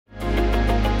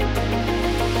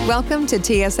Welcome to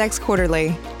TSX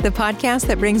Quarterly, the podcast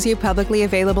that brings you publicly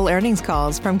available earnings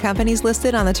calls from companies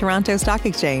listed on the Toronto Stock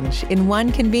Exchange in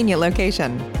one convenient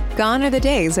location. Gone are the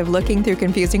days of looking through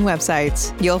confusing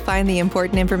websites. You'll find the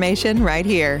important information right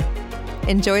here.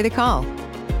 Enjoy the call.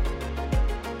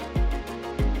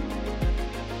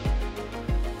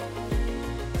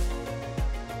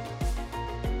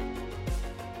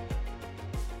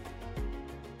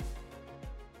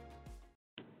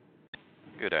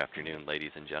 Good afternoon,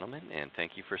 ladies and gentlemen, and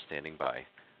thank you for standing by.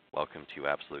 Welcome to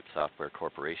Absolute Software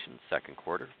Corporation's second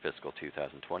quarter fiscal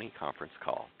 2020 conference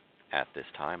call. At this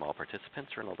time, all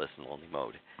participants are in a listen-only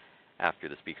mode. After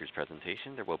the speaker's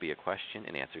presentation, there will be a question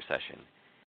and answer session.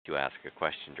 To ask a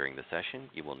question during the session,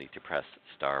 you will need to press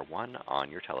star 1 on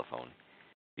your telephone.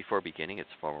 Before beginning its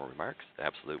formal remarks,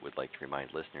 Absolute would like to remind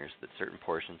listeners that certain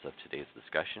portions of today's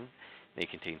discussion may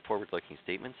contain forward-looking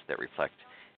statements that reflect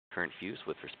current views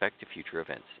with respect to future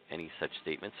events. Any such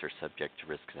statements are subject to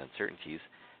risks and uncertainties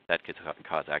that could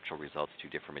cause actual results to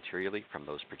differ materially from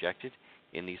those projected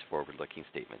in these forward-looking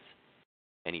statements.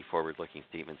 Any forward-looking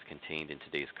statements contained in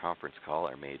today's conference call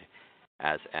are made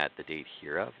as at the date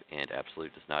hereof, and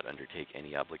Absolute does not undertake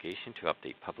any obligation to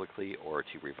update publicly or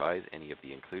to revise any of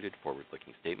the included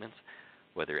forward-looking statements,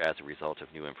 whether as a result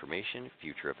of new information,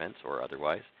 future events, or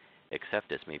otherwise,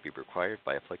 except as may be required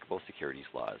by applicable securities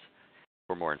laws.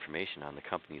 For more information on the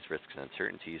company's risks and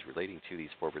uncertainties relating to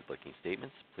these forward-looking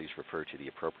statements, please refer to the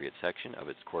appropriate section of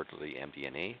its quarterly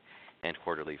MD&A and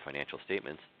quarterly financial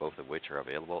statements, both of which are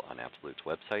available on Absolute's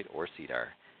website or SEDAR.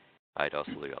 I'd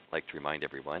also like to remind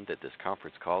everyone that this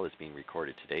conference call is being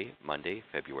recorded today, Monday,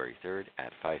 February 3rd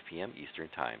at 5 p.m. Eastern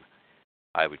Time.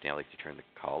 I would now like to turn the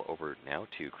call over now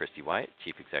to Christy Wyatt,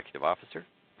 Chief Executive Officer.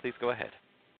 Please go ahead.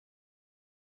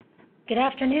 Good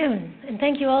afternoon, and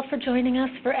thank you all for joining us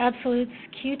for Absolute's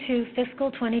Q2 Fiscal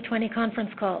 2020 conference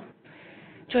call.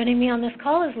 Joining me on this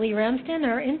call is Lee Ramsden,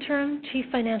 our Interim Chief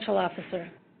Financial Officer.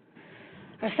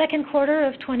 Our second quarter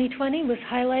of 2020 was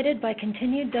highlighted by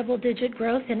continued double-digit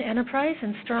growth in enterprise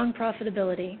and strong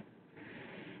profitability.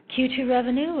 Q2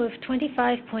 revenue of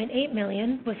 $25.8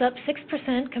 million was up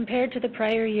 6% compared to the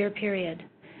prior year period.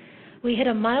 We hit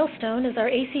a milestone as our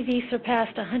ACV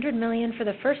surpassed $100 million for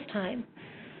the first time.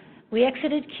 We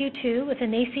exited Q2 with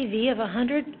an ACV of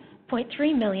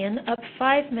 $100.3 million, up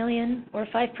 $5 million or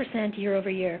 5% year over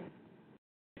year.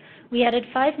 We added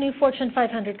 5 new Fortune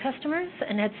 500 customers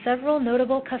and had several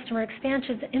notable customer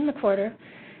expansions in the quarter,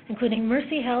 including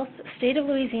Mercy Health, State of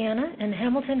Louisiana, and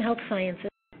Hamilton Health Sciences.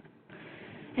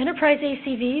 Enterprise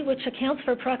ACV, which accounts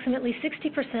for approximately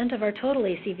 60% of our total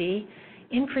ACV,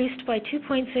 increased by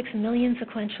 $2.6 million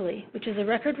sequentially, which is a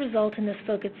record result in this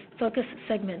focus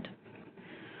segment.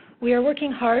 We are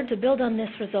working hard to build on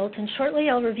this result, and shortly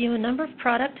I'll review a number of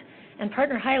product and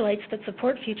partner highlights that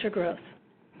support future growth.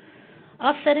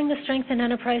 Offsetting the strength in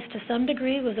enterprise to some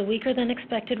degree was a weaker than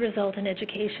expected result in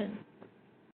education.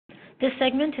 This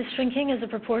segment is shrinking as a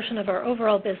proportion of our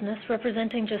overall business,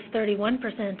 representing just 31%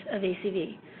 of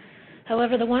ACV.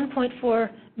 However, the $1.4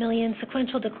 million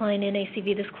sequential decline in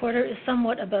ACV this quarter is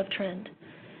somewhat above trend.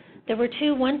 There were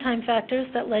 2 one-time factors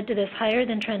that led to this higher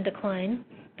than trend decline: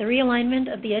 the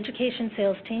realignment of the education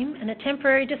sales team and a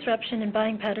temporary disruption in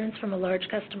buying patterns from a large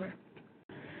customer.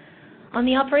 On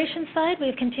the operations side, we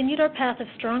have continued our path of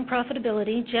strong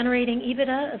profitability, generating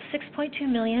EBITDA of $6.2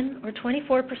 million or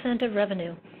 24% of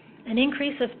revenue, an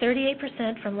increase of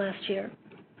 38% from last year.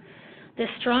 This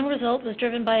strong result was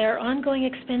driven by our ongoing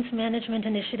expense management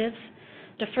initiatives,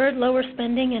 deferred lower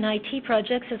spending in IT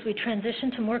projects as we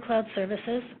transition to more cloud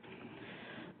services,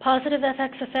 positive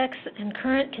FX effects, and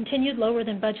current continued lower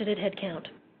than budgeted headcount.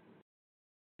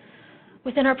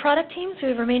 Within our product teams, we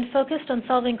have remained focused on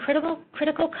solving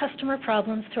critical customer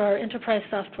problems through our enterprise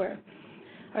software.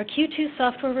 Our Q2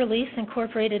 software release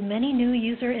incorporated many new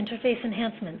user interface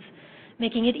enhancements,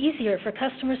 making it easier for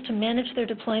customers to manage their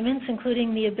deployments,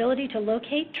 including the ability to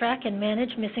locate, track, and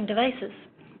manage missing devices.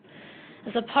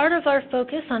 As a part of our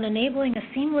focus on enabling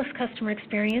a seamless customer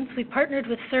experience, we partnered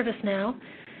with ServiceNow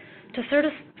to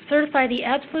certify the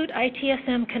Absolute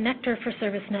ITSM connector for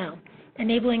ServiceNow,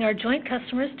 enabling our joint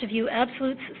customers to view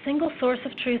Absolute's single source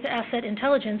of truth asset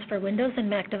intelligence for Windows and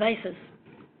Mac devices.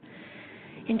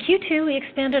 In Q2, we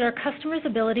expanded our customers'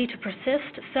 ability to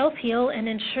persist, self-heal, and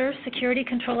ensure security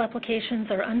control applications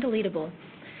are undeletable,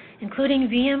 including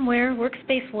VMware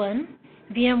Workspace ONE,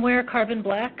 VMware Carbon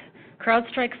Black,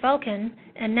 CrowdStrike Falcon,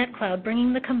 and NetCloud,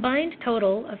 bringing the combined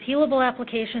total of healable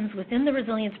applications within the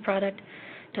Resilience product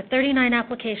to 39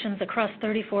 applications across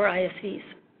 34 ISVs.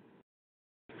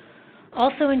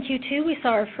 Also in Q2, we saw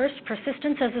our first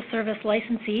Persistence as a Service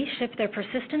licensee ship their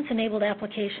Persistence-enabled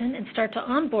application and start to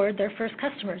onboard their first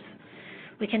customers.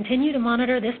 We continue to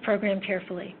monitor this program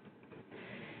carefully.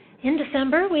 In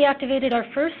December, we activated our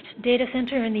first data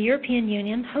center in the European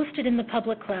Union hosted in the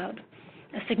public cloud,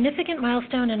 a significant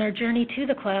milestone in our journey to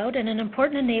the cloud and an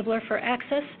important enabler for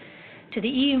access to the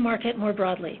EU market more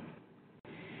broadly.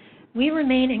 We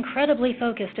remain incredibly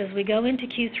focused as we go into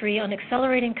Q3 on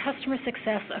accelerating customer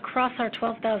success across our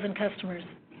 12,000 customers.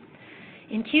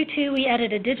 In Q2, we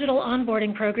added a digital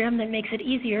onboarding program that makes it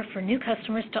easier for new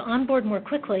customers to onboard more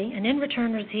quickly and in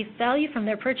return receive value from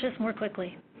their purchase more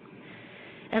quickly.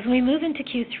 As we move into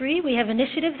Q3, we have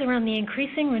initiatives around the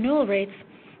increasing renewal rates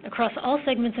across all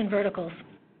segments and verticals,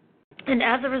 and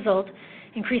as a result,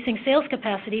 increasing sales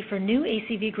capacity for new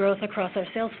ACV growth across our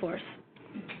sales force.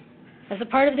 As a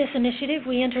part of this initiative,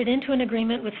 we entered into an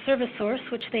agreement with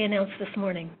ServiceSource, which they announced this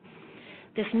morning.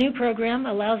 This new program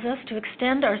allows us to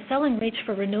extend our selling reach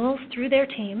for renewals through their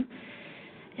team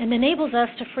and enables us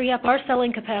to free up our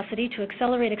selling capacity to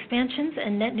accelerate expansions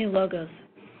and net new logos.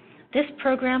 This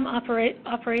program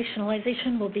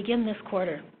operationalization will begin this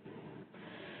quarter.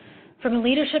 From a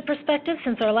leadership perspective,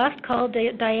 since our last call,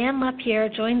 Diane Lapierre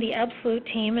joined the Absolute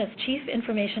team as Chief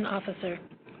Information Officer.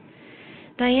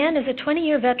 Diane is a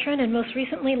 20-year veteran and most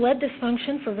recently led this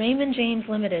function for Raymond James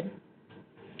Limited.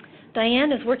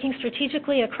 Diane is working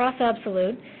strategically across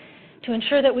Absolute to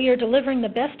ensure that we are delivering the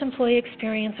best employee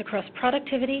experience across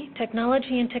productivity,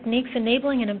 technology, and techniques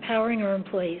enabling and empowering our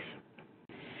employees.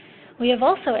 We have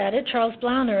also added Charles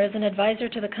Blauner as an advisor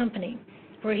to the company,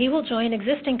 where he will join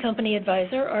existing company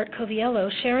advisor Art Coviello,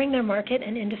 sharing their market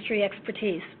and industry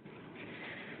expertise.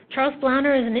 Charles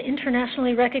Blauner is an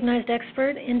internationally recognized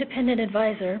expert, independent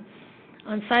advisor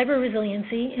on cyber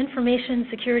resiliency, information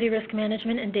security risk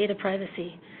management, and data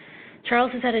privacy.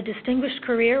 Charles has had a distinguished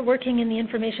career working in the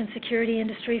information security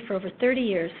industry for over 30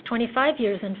 years, 25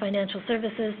 years in financial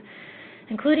services,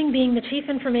 including being the Chief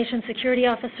Information Security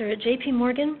Officer at JP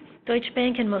Morgan, Deutsche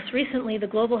Bank, and most recently the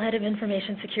Global Head of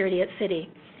Information Security at Citi.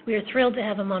 We are thrilled to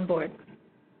have him on board.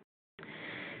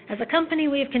 As a company,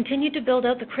 we have continued to build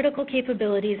out the critical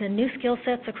capabilities and new skill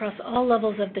sets across all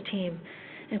levels of the team,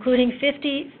 including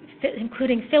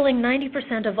filling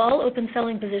 90% of all open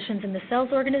selling positions in the sales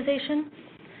organization,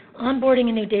 onboarding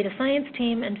a new data science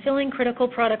team, and filling critical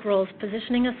product roles,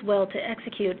 positioning us well to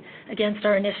execute against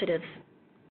our initiatives.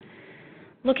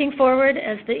 Looking forward,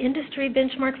 as the industry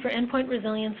benchmark for endpoint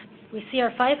resilience, we see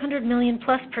our 500 million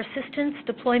plus persistence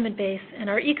deployment base and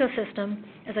our ecosystem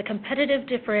as a competitive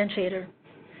differentiator.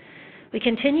 We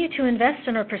continue to invest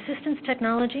in our persistence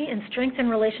technology and strengthen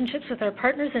relationships with our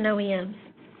partners and OEMs.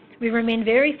 We remain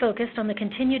very focused on the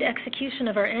continued execution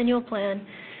of our annual plan,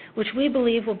 which we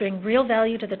believe will bring real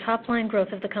value to the top-line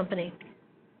growth of the company.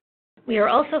 We are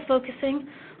also focusing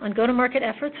on go-to-market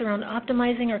efforts around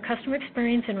optimizing our customer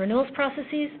experience and renewals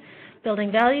processes, building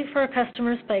value for our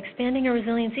customers by expanding our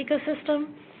resilience ecosystem,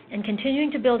 and continuing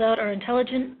to build out our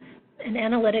intelligent and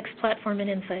analytics platform and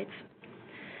insights.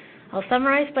 I'll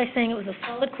summarize by saying it was a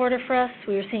solid quarter for us.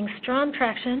 We are seeing strong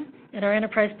traction in our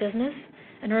enterprise business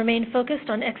and remain focused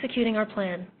on executing our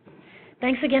plan.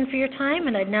 Thanks again for your time,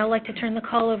 and I'd now like to turn the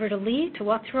call over to Lee to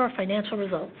walk through our financial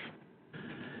results.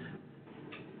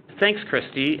 Thanks,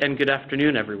 Christy, and good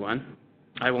afternoon, everyone.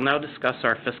 I will now discuss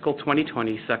our fiscal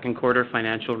 2020 second quarter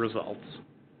financial results.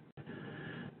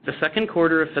 The second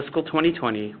quarter of fiscal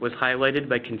 2020 was highlighted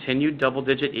by continued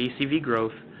double-digit ACV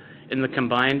growth in the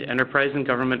combined enterprise and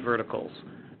government verticals,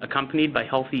 accompanied by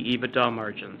healthy EBITDA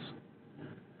margins.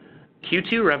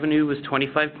 Q2 revenue was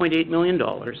 $25.8 million,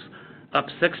 up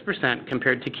 6%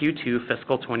 compared to Q2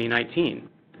 fiscal 2019.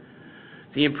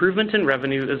 The improvement in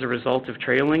revenue is a result of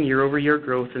trailing year-over-year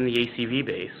growth in the ACV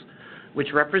base,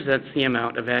 which represents the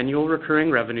amount of annual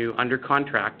recurring revenue under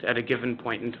contract at a given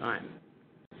point in time.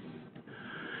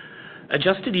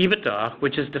 Adjusted EBITDA,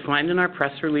 which is defined in our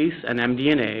press release and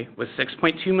MD&A, was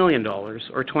 $6.2 million, or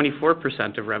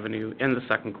 24% of revenue in the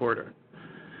second quarter.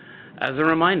 As a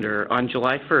reminder, on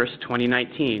July 1st,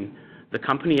 2019, the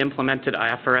company implemented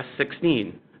IFRS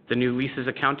 16, the new leases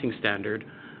accounting standard,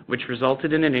 which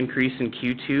resulted in an increase in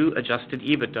Q2 adjusted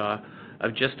EBITDA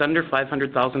of just under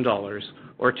 $500,000,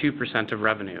 or 2% of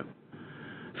revenue.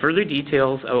 Further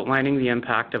details outlining the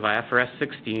impact of IFRS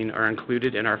 16 are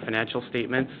included in our financial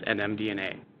statements and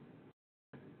MD&A.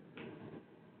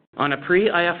 On a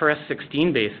pre-IFRS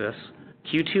 16 basis,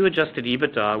 Q2 adjusted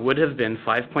EBITDA would have been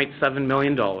 $5.7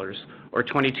 million, or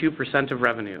 22% of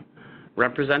revenue,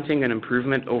 representing an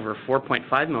improvement over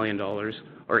 $4.5 million, or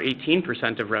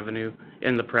 18% of revenue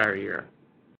in the prior year.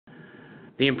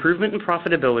 The improvement in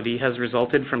profitability has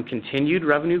resulted from continued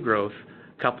revenue growth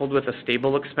coupled with a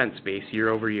stable expense base year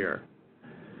over year.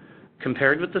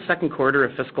 Compared with the second quarter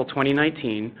of fiscal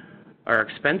 2019, our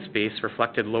expense base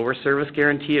reflected lower service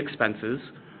guarantee expenses,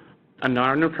 a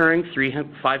non-recurring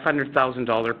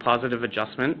 $500,000 positive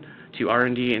adjustment to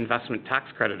R&D investment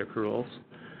tax credit accruals,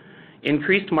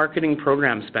 increased marketing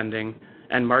program spending,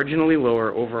 and marginally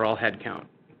lower overall headcount.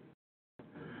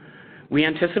 We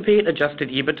anticipate adjusted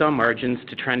EBITDA margins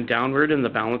to trend downward in the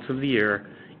balance of the year,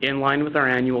 in line with our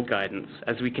annual guidance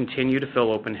as we continue to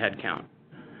fill open headcount.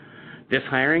 This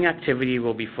hiring activity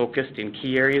will be focused in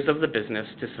key areas of the business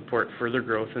to support further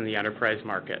growth in the enterprise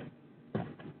market.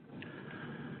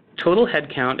 Total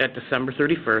headcount at December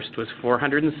 31st was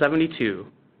 472,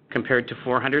 compared to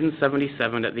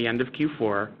 477 at the end of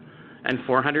Q4 and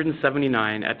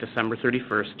 479 at December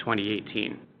 31st,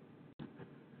 2018.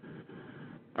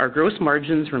 Our gross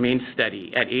margins remained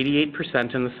steady at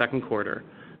 88% in the second quarter,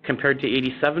 compared to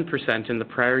 87% in the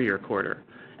prior year quarter,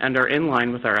 and are in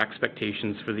line with our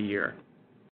expectations for the year.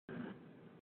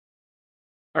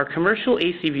 Our commercial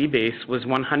ACV base was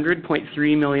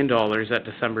 $100.3 million at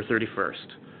December 31st.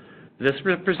 This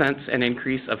represents an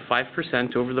increase of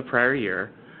 5% over the prior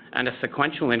year and a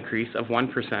sequential increase of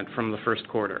 1% from the first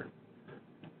quarter.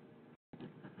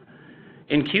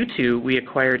 In Q2, we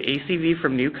acquired ACV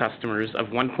from new customers of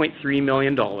 $1.3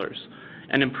 million,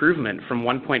 an improvement from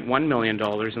 $1.1 million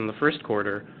in the first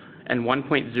quarter and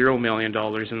 $1.0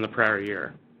 million in the prior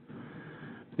year.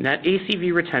 Net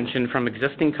ACV retention from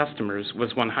existing customers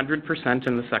was 100%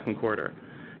 in the second quarter,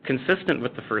 consistent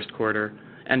with the first quarter,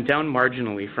 and down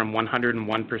marginally from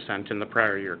 101% in the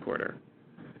prior year quarter.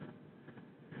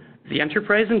 The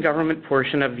enterprise and government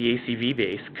portion of the ACV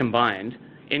base combined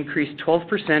increased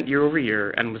 12% year over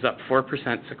year and was up 4%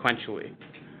 sequentially.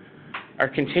 Our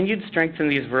continued strength in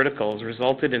these verticals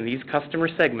resulted in these customer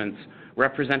segments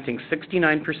representing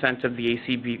 69% of the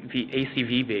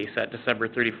ACV base at December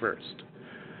 31st.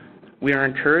 We are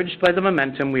encouraged by the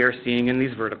momentum we are seeing in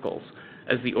these verticals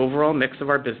as the overall mix of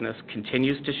our business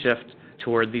continues to shift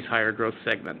toward these higher growth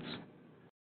segments.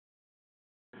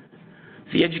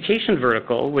 The education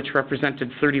vertical, which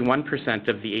represented 31%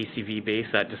 of the ACV base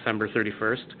at December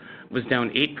 31st, was down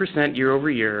 8% year over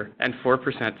year and 4%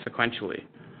 sequentially.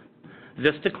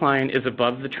 This decline is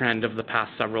above the trend of the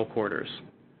past several quarters.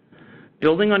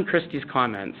 Building on Christy's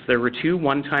comments, there were two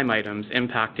one-time items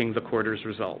impacting the quarter's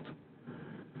result.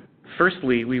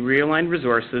 Firstly, we realigned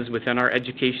resources within our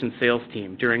education sales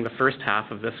team during the first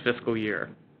half of this fiscal year.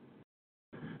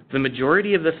 The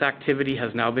majority of this activity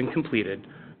has now been completed,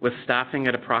 with staffing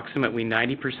at approximately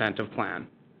 90% of plan.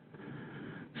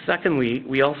 Secondly,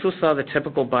 we also saw the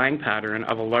typical buying pattern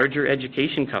of a larger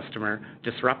education customer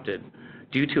disrupted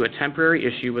due to a temporary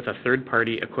issue with a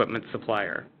third-party equipment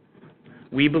supplier.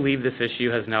 We believe this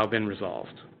issue has now been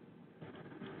resolved.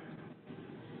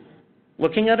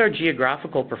 Looking at our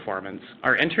geographical performance,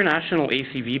 our international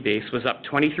ACV base was up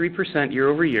 23% year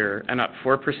over year and up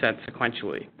 4%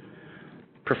 sequentially.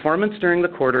 Performance during the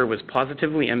quarter was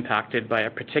positively impacted by a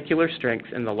particular strength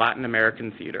in the Latin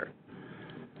American theater.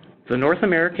 The North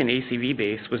American ACV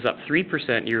base was up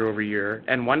 3% year over year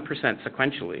and 1%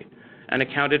 sequentially, and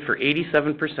accounted for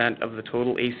 87% of the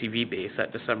total ACV base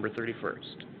at December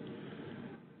 31st.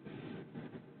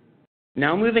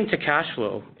 Now moving to cash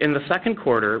flow, in the second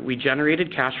quarter, we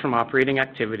generated cash from operating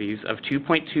activities of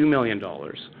 $2.2 million,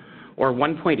 or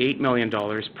 $1.8 million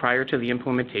prior to the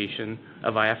implementation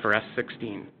of IFRS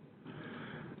 16.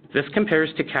 This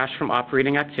compares to cash from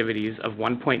operating activities of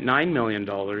 $1.9 million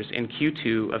in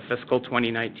Q2 of fiscal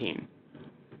 2019.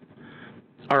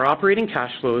 Our operating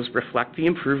cash flows reflect the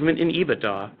improvement in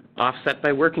EBITDA offset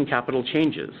by working capital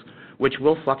changes, which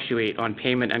will fluctuate on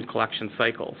payment and collection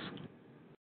cycles.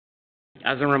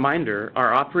 As a reminder,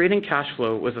 our operating cash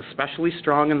flow was especially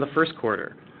strong in the first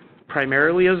quarter,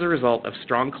 primarily as a result of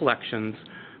strong collections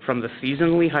from the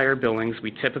seasonally higher billings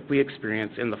we typically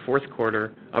experience in the fourth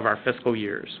quarter of our fiscal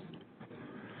years.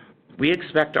 We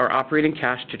expect our operating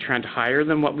cash to trend higher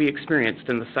than what we experienced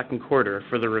in the second quarter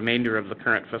for the remainder of the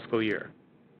current fiscal year.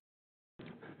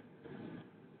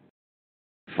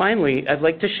 Finally, I'd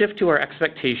like to shift to our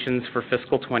expectations for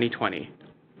fiscal 2020.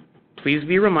 Please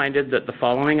be reminded that the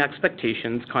following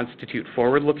expectations constitute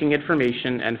forward-looking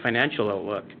information and financial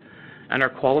outlook and are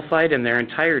qualified in their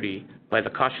entirety by the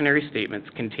cautionary statements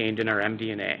contained in our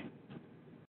MD&A.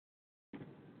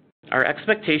 Our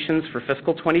expectations for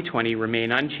fiscal 2020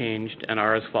 remain unchanged and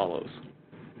are as follows.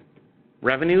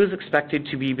 Revenue is expected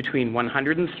to be between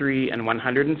 $103 and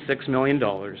 $106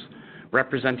 million,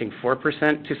 representing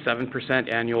 4% to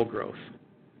 7% annual growth.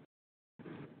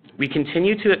 We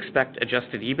continue to expect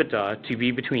adjusted EBITDA to be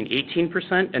between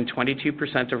 18% and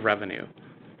 22% of revenue.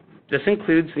 This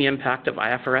includes the impact of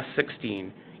IFRS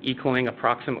 16, equaling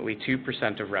approximately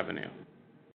 2% of revenue.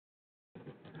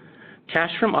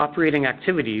 Cash from operating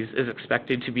activities is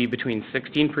expected to be between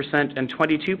 16% and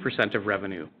 22% of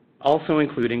revenue, also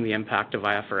including the impact of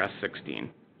IFRS 16.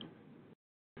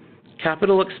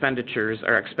 Capital expenditures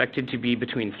are expected to be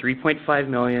between $3.5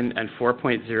 million and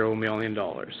 $4.0 million.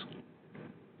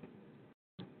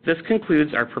 This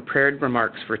concludes our prepared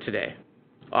remarks for today.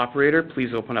 Operator, please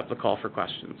open up the call for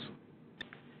questions.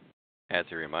 As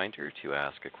a reminder, to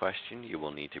ask a question, you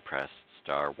will need to press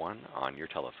star 1 on your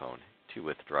telephone. To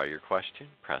withdraw your question,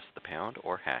 press the pound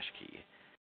or hash key.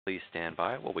 Please stand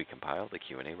by while we compile the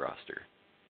Q&A roster.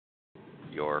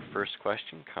 Your first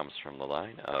question comes from the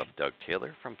line of Doug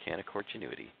Taylor from Canaccord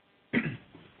Genuity.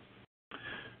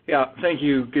 Yeah, thank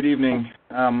you. Good evening.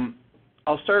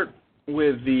 I'll start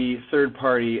with the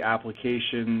third-party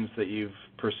applications that you've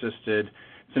persisted.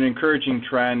 It's an encouraging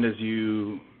trend as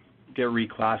you get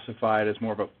reclassified as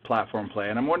more of a platform play.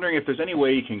 And I'm wondering if there's any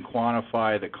way you can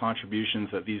quantify the contributions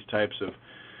that these types of,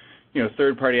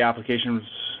 third-party applications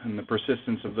and the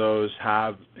persistence of those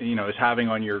is having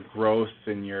on your growth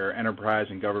in your enterprise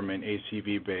and government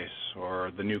ACV base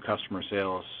or the new customer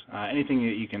sales. Anything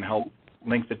that you can help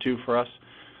link the two for us?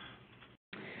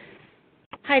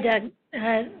 Hi, Doug.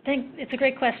 It's a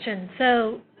great question.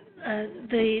 So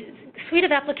the suite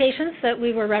of applications that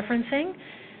we were referencing,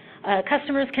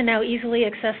 customers can now easily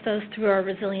access those through our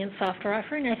Resilient software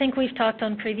offering. I think we've talked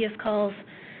on previous calls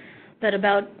that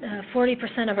about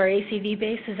 40% of our ACV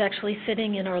base is actually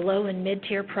sitting in our low and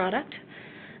mid-tier product.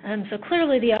 So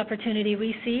clearly the opportunity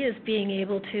we see is being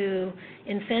able to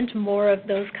incent more of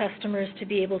those customers to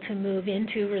be able to move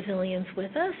into Resilience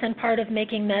with us. And part of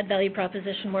making that value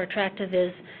proposition more attractive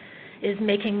is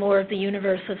making more of the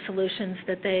universe of solutions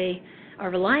that they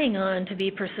are relying on to be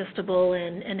persistible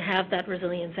and have that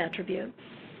resilience attribute.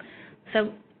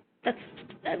 So that's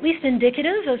at least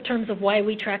indicative of terms of why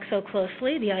we track so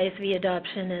closely the ISV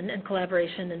adoption and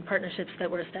collaboration and partnerships that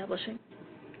we're establishing.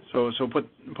 So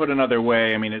put another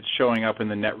way, I mean, it's showing up in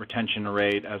the net retention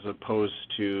rate as opposed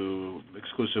to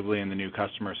exclusively in the new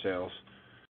customer sales.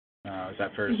 Is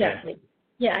that fair to say? Exactly.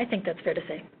 Yeah, I think that's fair to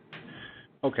say.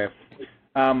 Okay.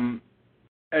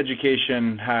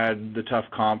 Education had the tough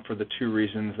comp for the two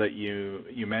reasons that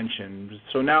you mentioned.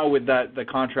 So now with the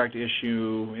contract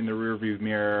issue in the rearview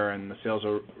mirror and the sales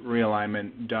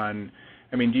realignment done,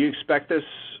 I mean, do you expect this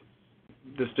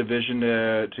division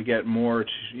to get more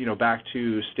back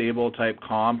to stable type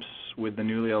comps with the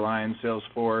newly aligned sales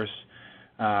force?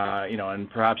 And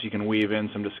perhaps you can weave in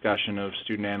some discussion of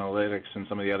student analytics and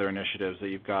some of the other initiatives that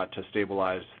you've got to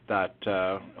stabilize that,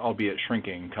 albeit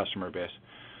shrinking, customer base.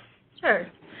 Sure.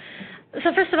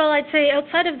 So first of all, I'd say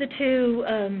outside of the two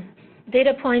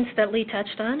data points that Lee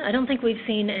touched on, I don't think we've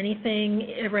seen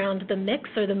anything around the mix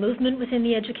or the movement within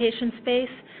the education space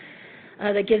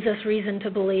that gives us reason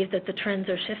to believe that the trends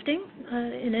are shifting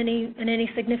in any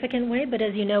significant way. But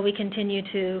as you know, we continue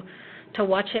to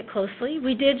watch it closely.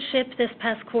 We did ship this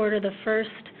past quarter the first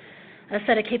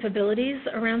set of capabilities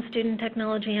around student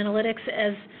technology analytics.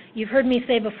 As you've heard me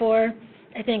say before,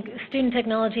 I think student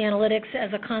technology analytics as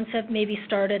a concept maybe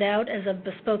started out as a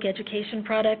bespoke education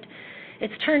product.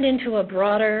 It's turned into a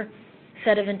broader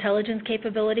set of intelligence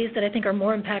capabilities that I think are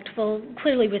more impactful,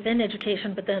 clearly within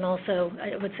education, but then also,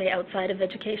 I would say, outside of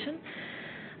education.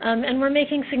 And we're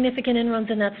making significant inroads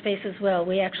in that space as well.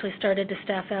 We actually started to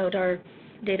staff out our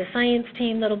data science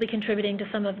team that'll be contributing to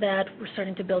some of that. We're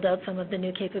starting to build out some of the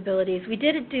new capabilities. We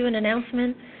did do an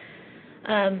announcement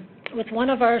with one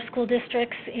of our school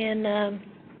districts in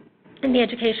the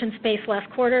education space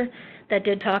last quarter that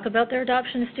did talk about their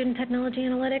adoption of student technology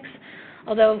analytics.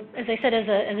 Although, as I said, as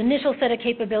an initial set of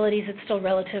capabilities, it's still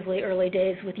relatively early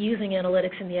days with using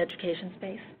analytics in the education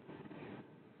space.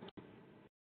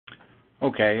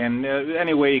 Okay, and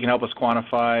any way you can help us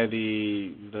quantify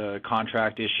the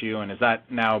contract issue, and has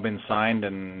that now been signed?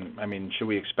 And I mean, should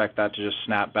we expect that to just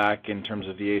snap back in terms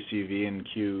of the ACV in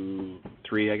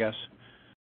Q3, I guess?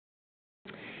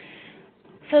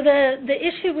 So the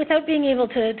issue, without being able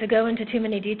to go into too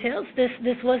many details,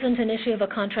 this wasn't an issue of a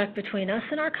contract between us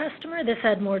and our customer. This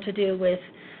had more to do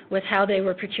with how they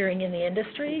were procuring in the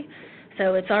industry.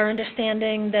 So it's our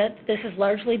understanding that this has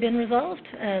largely been resolved.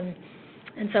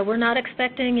 And so we're not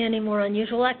expecting any more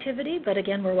unusual activity, but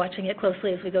again, we're watching it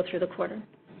closely as we go through the quarter.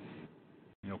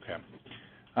 Okay.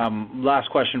 Last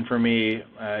question for me.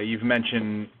 You've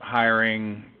mentioned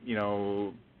hiring,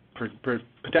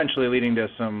 potentially leading to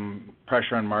some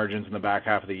pressure on margins in the back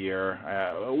half of the year.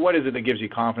 What is it that gives you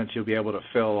confidence you'll be able to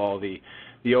fill all the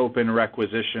open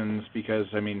requisitions? Because,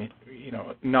 I mean,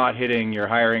 not hitting your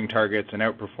hiring targets and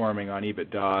outperforming on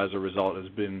EBITDA as a result has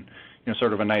been,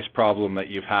 sort of a nice problem that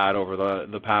you've had over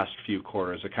the past few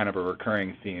quarters, a kind of a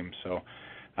recurring theme. So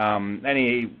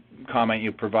any comment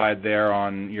you provide there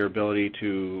on your ability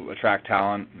to attract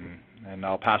talent, and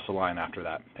I'll pass the line after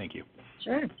that. Thank you.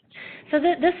 Sure. So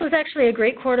this was actually a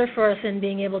great quarter for us in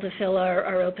being able to fill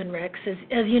our open recs.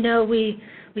 As you know, we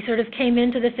sort of came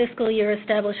into the fiscal year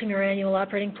establishing our annual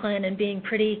operating plan and being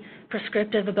pretty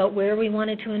prescriptive about where we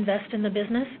wanted to invest in the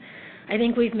business. I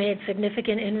think we've made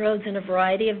significant inroads in a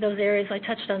variety of those areas. I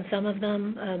touched on some of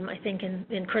them, I think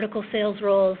in critical sales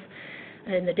roles,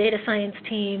 in the data science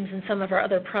teams, and some of our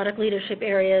other product leadership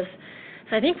areas.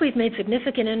 So I think we've made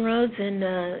significant inroads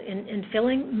in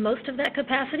filling most of that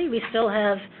capacity. We still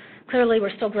have, clearly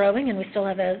we're still growing, and we still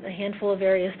have a handful of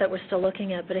areas that we're still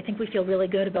looking at, but I think we feel really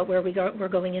good about where we're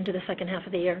going into the second half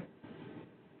of the year.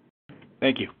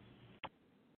 Thank you.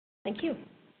 Thank you.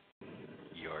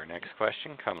 Your next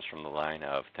question comes from the line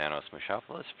of Thanos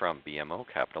Moschopoulos from BMO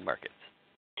Capital Markets.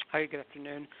 Hi, good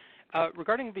afternoon.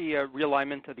 Regarding the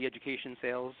realignment of the education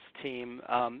sales team,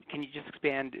 can you just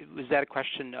expand? Was that a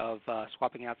question of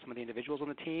swapping out some of the individuals on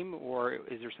the team, or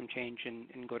is there some change in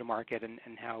go-to-market and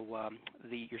how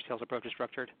your sales approach is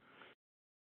structured?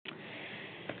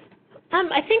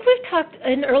 I think we've talked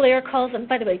in earlier calls, and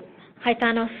by the way, hi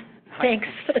Thanos, thanks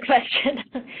for the question.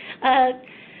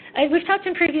 We've talked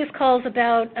in previous calls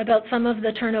about some of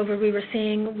the turnover we were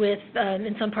seeing with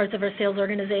in some parts of our sales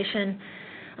organization.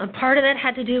 Part of that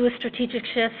had to do with strategic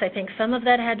shifts. I think some of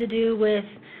that had to do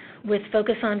with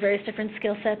focus on various different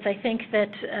skill sets. I think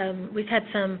that we've had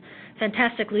some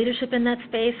fantastic leadership in that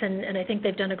space, and I think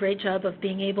they've done a great job of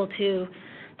being able to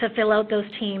fill out those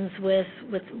teams with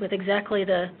exactly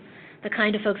the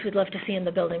kind of folks we'd love to see in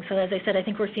the building. So as I said, I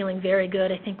think we're feeling very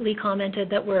good. I think Lee commented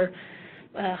that we're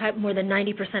more than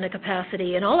 90% of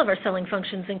capacity in all of our selling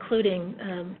functions,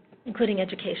 including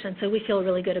education. So we feel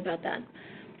really good about that.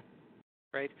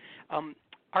 Right.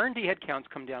 R&D headcount's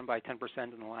come down by 10%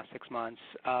 in the last 6 months.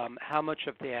 How much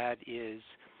of that is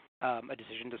a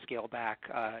decision to scale back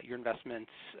your investments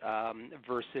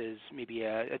versus maybe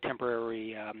a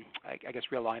temporary, I guess,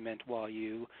 realignment while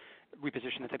you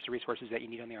reposition the types of resources that you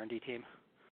need on the R&D team?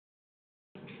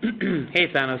 Hey,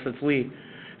 Thanos, it's Lee.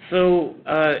 So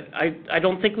I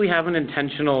don't think we have an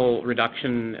intentional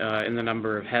reduction in the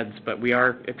number of heads, but we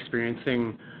are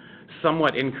experiencing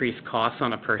somewhat increased costs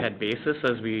on a per head basis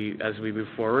as we move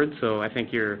forward. So I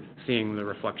think you're seeing the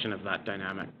reflection of that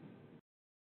dynamic.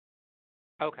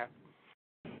 Okay.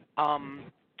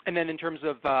 And then in terms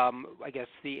of, I guess,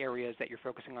 the areas that you're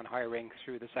focusing on hiring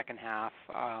through the second half,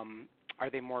 are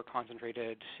they more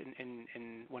concentrated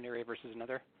in one area versus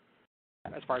another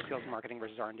as far as sales and marketing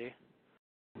versus R&D?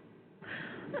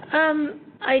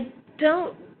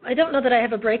 I don't know that I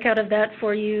have a breakout of that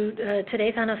for you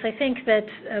today, Thanos. I think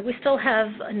that we still have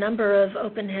a number of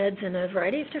open heads in a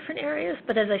variety of different areas,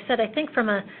 but as I said, I think from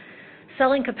a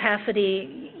selling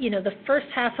capacity, the first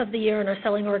half of the year in our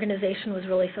selling organization was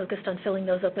really focused on filling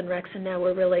those open recs, and now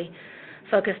we're really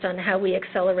focused on how we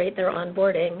accelerate their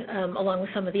onboarding, along with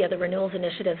some of the other renewals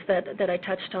initiatives that I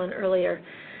touched on earlier.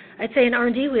 I'd say in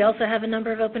R&D we also have a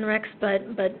number of open recs,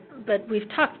 but we've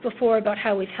talked before about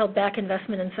how we've held back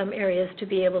investment in some areas to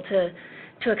be able to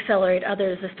accelerate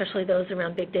others, especially those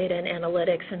around big data and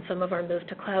analytics and some of our move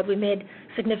to cloud. We made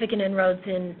significant inroads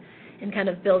in kind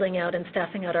of building out and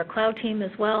staffing out our cloud team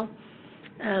as well.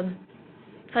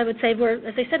 So I would say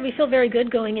as I said, we feel very good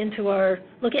going into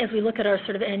as we look at our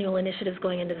sort of annual initiatives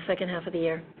going into the second half of the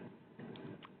year.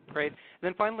 Great. And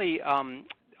then finally, on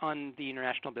the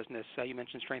international business, you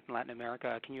mentioned strength in Latin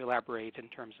America. Can you elaborate in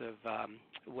terms of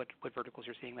what verticals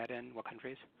you're seeing that in, what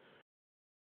countries?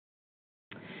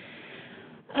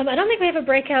 I don't think we have a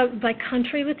breakout by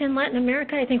country within Latin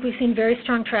America. I think we've seen very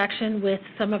strong traction with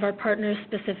some of our partners,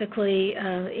 specifically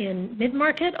in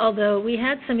mid-market, although we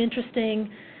had some interesting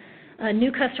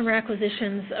new customer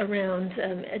acquisitions around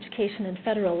education and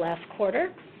federal last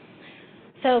quarter.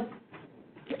 So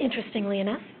interestingly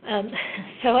enough.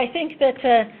 So I think that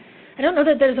I don't know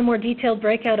that there's a more detailed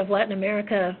breakout of Latin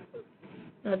America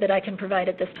that I can provide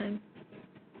at this time.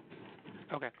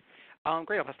 Okay.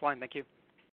 Great. I'll pass the line. Thank you.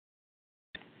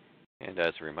 And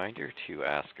as a reminder, to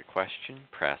ask a question,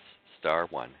 press star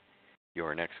 1.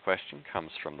 Your next question comes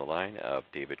from the line of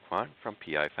David Kwan from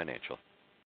PI Financial.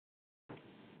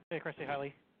 Hey, Christy. Hi,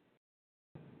 Lee.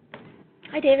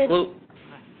 Hi, David. Hello.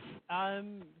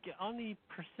 On the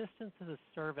persistence as a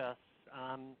service,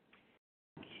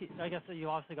 I guess you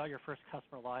obviously got your first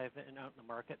customer live and out in the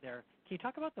market there. Can you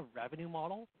talk about the revenue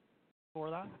model for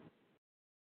that?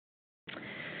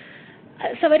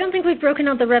 So I don't think we've broken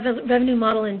out the revenue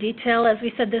model in detail. As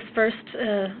we said, this first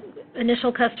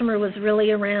initial customer was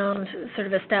really around sort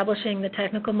of establishing the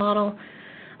technical model.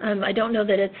 I don't know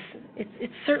that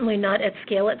it's certainly not at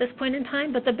scale at this point in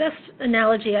time, but the best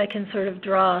analogy I can sort of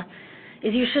draw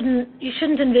is you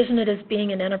shouldn't envision it as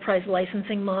being an enterprise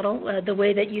licensing model, the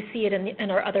way that you see it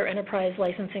in our other enterprise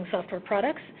licensing software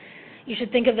products. You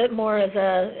should think of it more as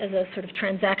a sort of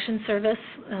transaction service,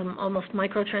 almost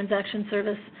microtransaction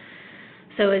service.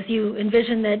 So as you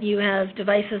envision that you have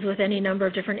devices with any number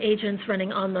of different agents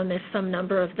running on them, if some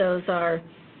number of those are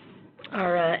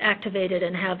activated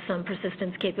and have some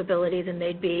persistence capability, then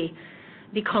they'd be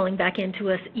calling back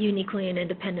into us uniquely and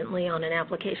independently on an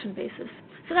application basis.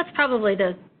 So that's probably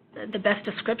the best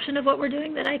description of what we're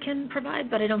doing that I can provide,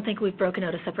 but I don't think we've broken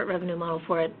out a separate revenue model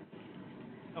for it.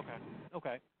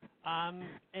 Okay.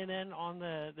 And then on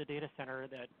the data center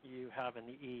that you have in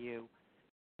the EU,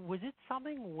 was it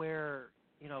something where,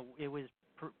 it was,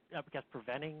 I guess,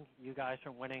 preventing you guys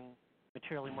from winning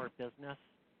materially more business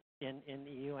in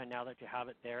the EU, and now that you have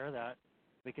it there, that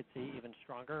we could see even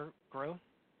stronger growth?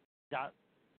 Is that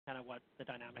kind of what the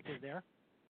dynamic is there?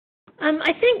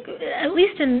 I think, at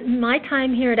least in my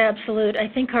time here at Absolute, I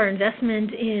think our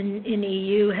investment in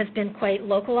EU has been quite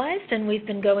localized, and we've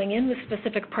been going in with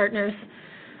specific partners,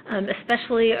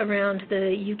 especially around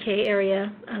the UK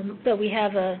area, though we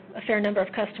have a fair number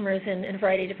of customers in a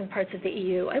variety of different parts of the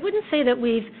EU. I wouldn't say that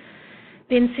we've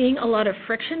been seeing a lot of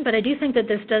friction, but I do think that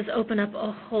this does open up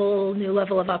a whole new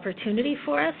level of opportunity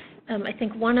for us. I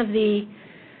think one of the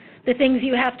things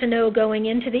you have to know going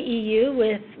into the EU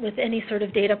with any sort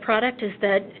of data product is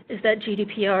that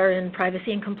GDPR and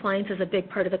privacy and compliance is a big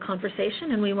part of the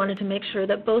conversation, and we wanted to make sure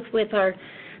that both with our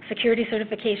security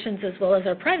certifications as well as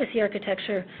our privacy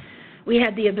architecture, we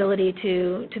had the ability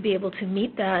to be able to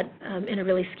meet that in a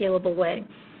really scalable way.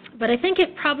 But I think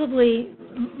it probably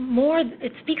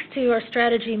it speaks to our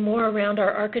strategy more around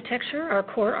our architecture, our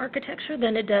core architecture,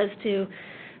 than it does to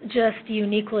just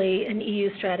uniquely an EU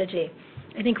strategy.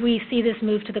 I think we see this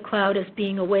move to the cloud as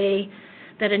being a way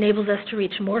that enables us to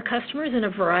reach more customers in a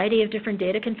variety of different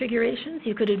data configurations.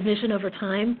 You could envision over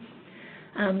time,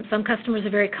 some customers are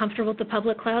very comfortable with the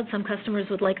public cloud. Some customers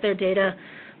would like their data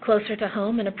closer to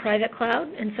home in a private cloud.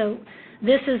 And so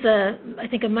this is, I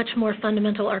think, a much more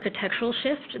fundamental architectural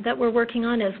shift that we're working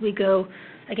on as we go,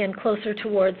 again, closer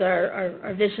towards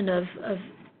our vision of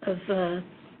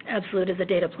Absolute as a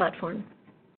data platform.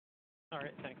 All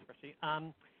right, thanks, Christy.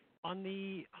 On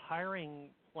the hiring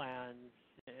plans,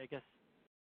 I guess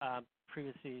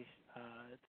previously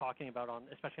talking about,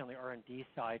 especially on the R&D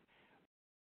side,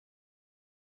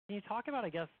 can you talk about, I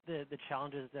guess, the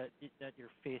challenges that you're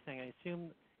facing? I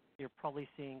assume you're probably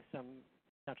seeing some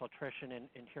potential attrition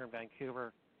in here in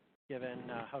Vancouver, given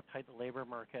how tight the labor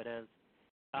market is.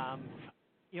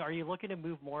 Are you looking to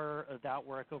move more of that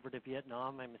work over to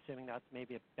Vietnam? I'm assuming that's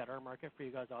maybe a better market for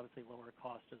you guys, obviously lower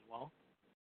cost as well.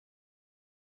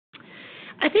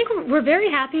 I think we're very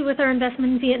happy with our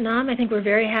investment in Vietnam. I think we're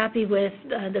very happy with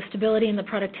the stability and the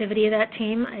productivity of that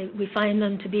team. We find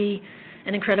them to be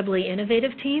an incredibly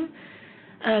innovative team.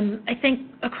 I think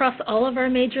across all of our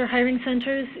major hiring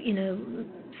centers,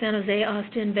 San Jose,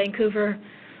 Austin, Vancouver,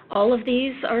 all of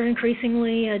these are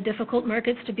increasingly difficult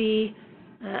markets to be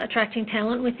attracting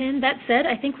talent within. That said,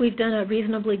 I think we've done a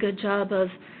reasonably good job of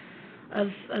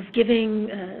giving,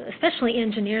 especially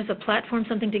engineers, a platform,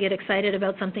 something to get excited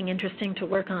about, something interesting to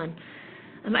work on.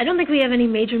 I don't think we have any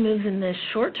major moves in the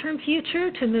short-term future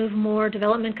to move more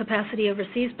development capacity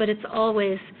overseas, but it's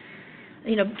always,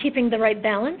 keeping the right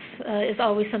balance is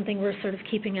always something we're sort of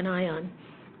keeping an eye on.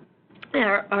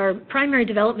 Our primary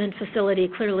development facility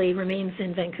clearly remains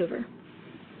in Vancouver.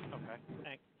 Okay,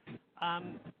 thanks.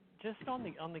 Just on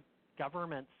the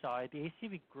government side, the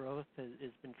ACV growth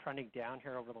has been trending down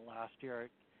here over the last year,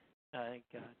 I think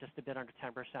just a bit under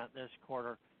 10% this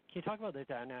quarter. Can you talk about the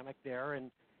dynamic there and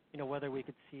whether we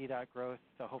could see that growth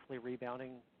hopefully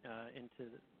rebounding into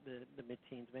the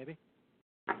mid-teens maybe?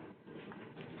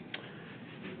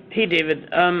 Hey, David.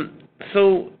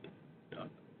 So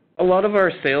a lot of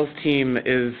our sales team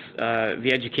is, the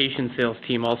education sales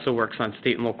team also works on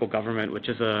state and local government, which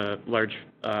is a large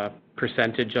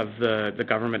percentage of the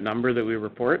government number that we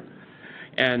report.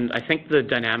 And I think the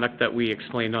dynamic that we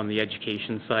explained on the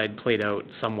education side played out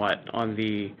somewhat on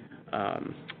the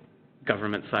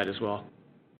government side as well.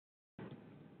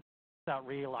 That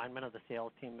realignment of the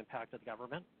sales team impacted the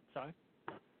government side?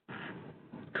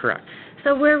 Correct.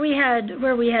 So where we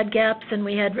had gaps and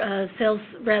we had sales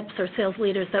reps or sales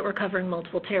leaders that were covering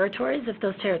multiple territories, if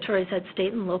those territories had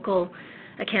state and local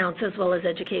accounts as well as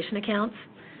education accounts,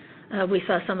 we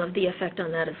saw some of the effect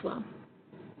on that as well.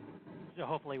 So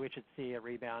hopefully we should see a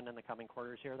rebound in the coming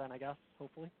quarters here then, I guess,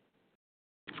 hopefully?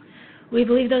 We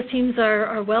believe those teams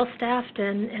are well-staffed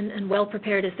and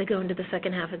well-prepared as they go into the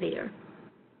second half of the year.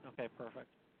 Okay, perfect.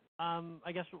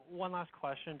 I guess one last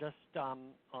question, just on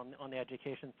the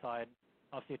education side.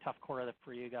 Obviously a tough quarter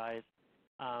for you guys.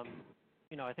 I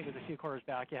think it was a few quarters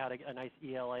back you had a nice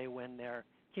ELA win there.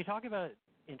 Can you talk about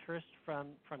interest from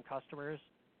customers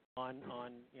on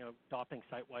adopting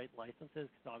site-wide licenses?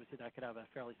 Because obviously that could have a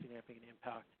fairly significant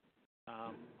impact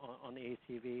on the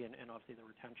ACV and obviously the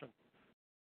retention.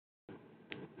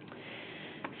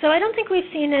 So I don't think we've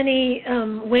seen any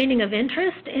waning of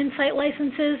interest in site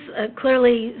licenses.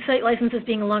 Clearly, site licenses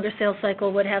being a longer sales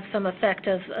cycle would have some effect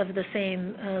of the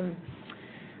same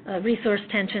resource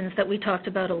tensions that we talked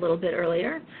about a little bit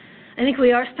earlier. I think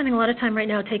we are spending a lot of time right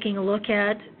now taking a look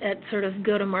at sort of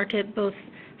go-to-market, both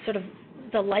sort of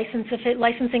the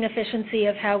licensing efficiency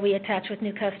of how we attach with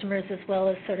new customers as well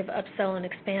as sort of upsell and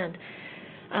expand.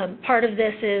 Part of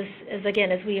this is,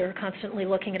 again, as we are constantly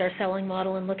looking at our selling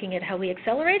model and looking at how we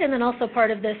accelerate, and then also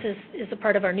part of this is a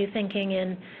part of our new thinking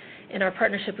in our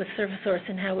partnership with ServiceSource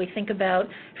and how we think about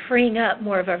freeing up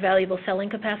more of our valuable selling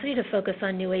capacity to focus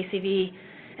on new ACV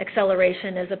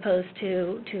acceleration as opposed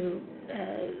to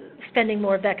spending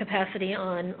more of that capacity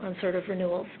on sort of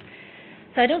renewals.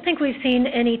 So I don't think we've seen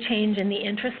any change in the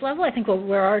interest level. I think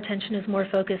where our attention is more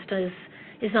focused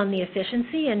is on the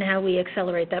efficiency and how we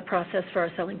accelerate that process for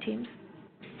our selling teams.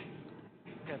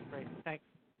 Okay, great. Thanks.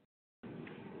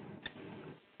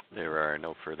 There are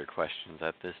no further questions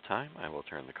at this time. I will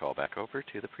turn the call back over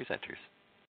to the presenters.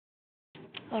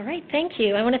 All right, thank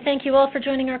you. I want to thank you all for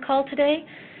joining our call today.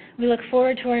 We look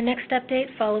forward to our next update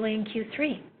following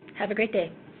Q3. Have a great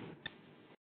day.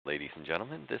 Ladies and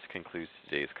gentlemen, this concludes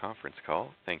today's conference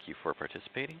call. Thank you for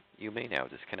participating. You may now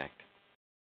disconnect.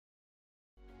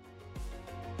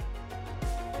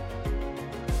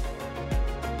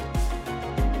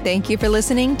 Thank you for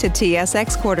listening to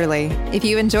TSX Quarterly. If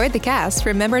you enjoyed the cast,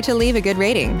 remember to leave a good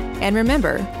rating. And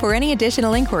remember, for any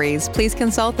additional inquiries, please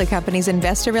consult the company's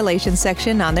investor relations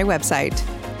section on their website.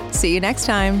 See you next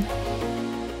time.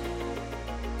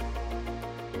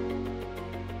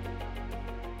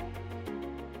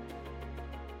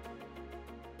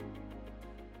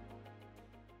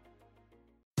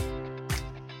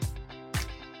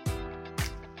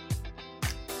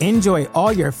 Enjoy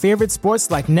all your favorite sports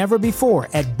like never before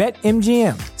at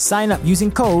BetMGM. Sign up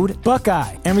using code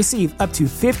Buckeye and receive up to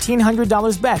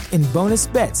 $1,500 back in bonus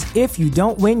bets if you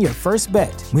don't win your first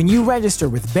bet. When you register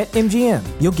with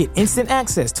BetMGM, you'll get instant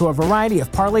access to a variety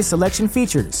of parlay selection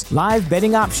features, live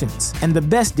betting options, and the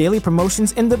best daily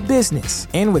promotions in the business.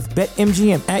 And with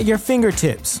BetMGM at your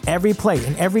fingertips, every play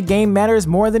and every game matters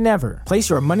more than ever.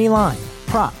 Place your money line,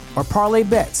 prop, or parlay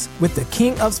bets with the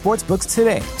king of sportsbooks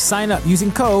today. Sign up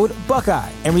using code Buckeye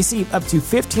and receive up to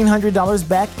 $1,500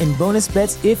 back in bonus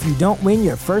bets if you don't win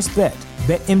your first bet.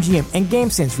 BetMGM and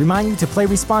GameSense remind you to play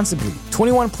responsibly.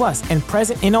 21 plus and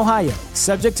present in Ohio,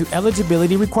 subject to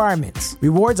eligibility requirements.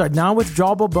 Rewards are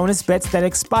non-withdrawable bonus bets that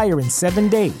expire in 7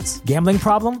 days. Gambling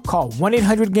problem? Call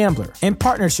 1-800-GAMBLER. In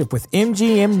partnership with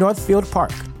MGM Northfield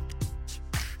Park.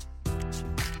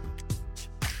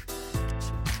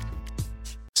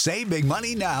 Save big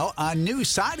money now on new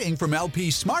siding from LP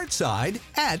SmartSide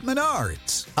at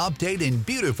Menards. Update and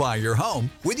beautify your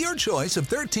home with your choice of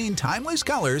 13 timeless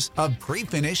colors of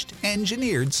pre-finished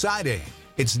engineered siding.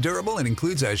 It's durable and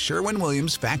includes a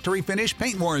Sherwin-Williams factory finish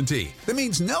paint warranty that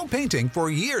means no painting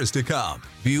for years to come.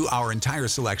 View our entire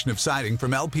selection of siding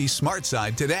from LP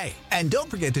SmartSide today. And don't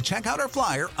forget to check out our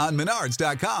flyer on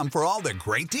Menards.com for all the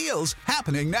great deals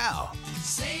happening now.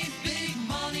 Save